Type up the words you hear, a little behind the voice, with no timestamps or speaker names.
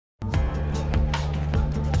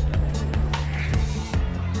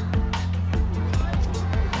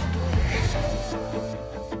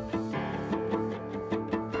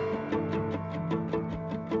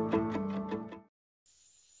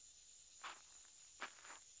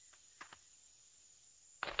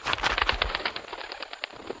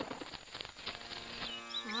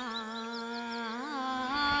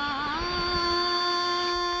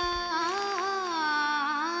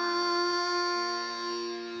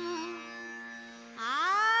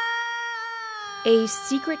a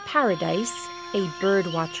secret paradise, a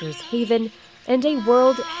birdwatcher's haven, and a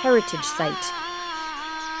World Heritage Site.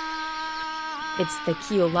 It's the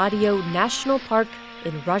Keoladeo National Park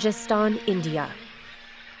in Rajasthan, India.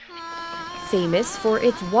 Famous for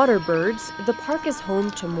its water birds, the park is home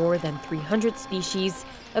to more than 300 species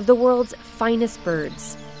of the world's finest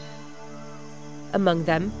birds. Among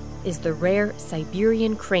them is the rare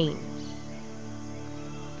Siberian crane.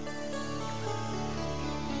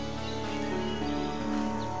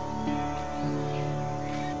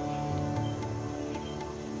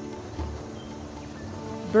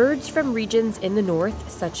 Birds from regions in the north,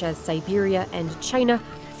 such as Siberia and China,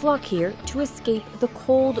 flock here to escape the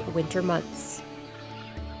cold winter months.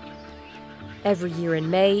 Every year in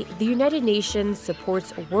May, the United Nations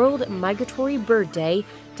supports World Migratory Bird Day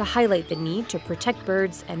to highlight the need to protect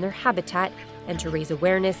birds and their habitat and to raise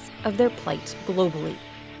awareness of their plight globally.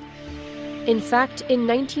 In fact, in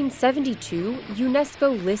 1972,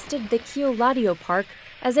 UNESCO listed the Keoladeo Park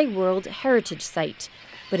as a World Heritage Site,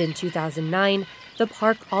 but in 2009, the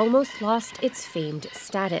park almost lost its famed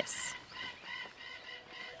status.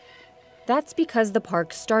 That's because the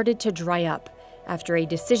park started to dry up after a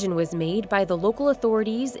decision was made by the local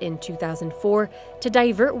authorities in 2004 to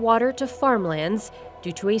divert water to farmlands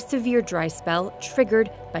due to a severe dry spell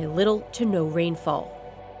triggered by little to no rainfall.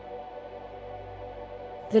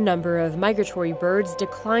 The number of migratory birds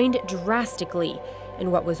declined drastically,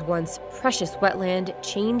 and what was once precious wetland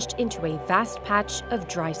changed into a vast patch of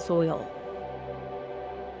dry soil.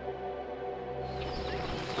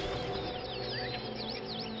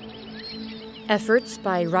 Efforts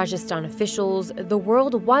by Rajasthan officials, the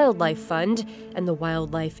World Wildlife Fund, and the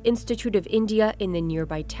Wildlife Institute of India in the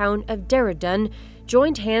nearby town of Dehradun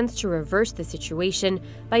joined hands to reverse the situation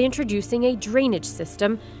by introducing a drainage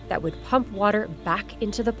system that would pump water back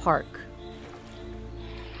into the park.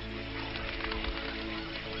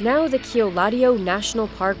 Now the Keoladeo National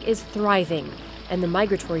Park is thriving, and the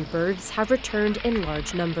migratory birds have returned in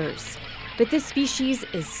large numbers. But this species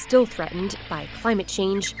is still threatened by climate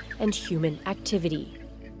change and human activity.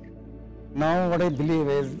 Now what I believe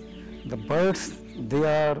is the birds, they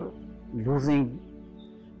are losing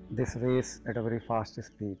this race at a very fast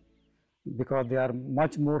speed because they are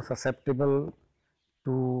much more susceptible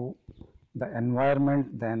to the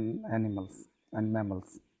environment than animals and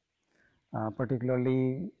mammals.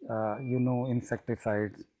 Particularly,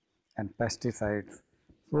 insecticides and pesticides.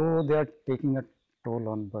 So they are taking a toll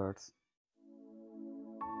on birds.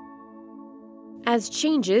 As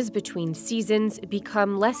changes between seasons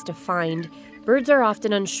become less defined, birds are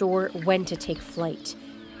often unsure when to take flight.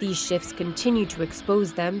 These shifts continue to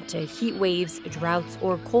expose them to heat waves, droughts,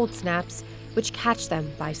 or cold snaps, which catch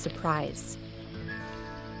them by surprise.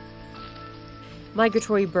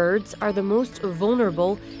 Migratory birds are the most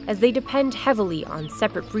vulnerable as they depend heavily on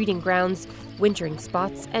separate breeding grounds, wintering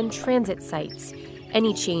spots, and transit sites.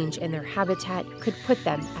 Any change in their habitat could put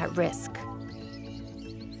them at risk.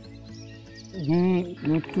 We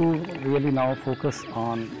need to really now focus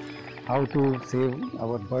on how to save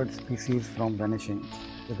our bird species from vanishing.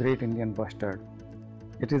 The great Indian bustard.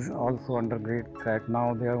 It is also under great threat.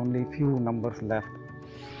 Now there are only few numbers left.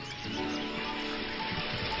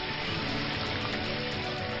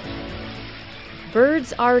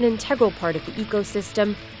 Birds are an integral part of the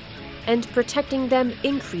ecosystem, and protecting them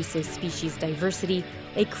increases species diversity,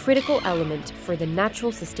 a critical element for the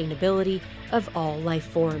natural sustainability of all life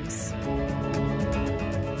forms.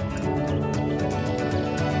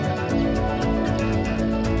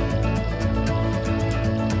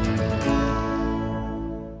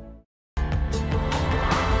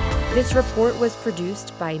 This report was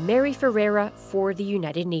produced by Ferreira for the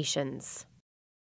United Nations.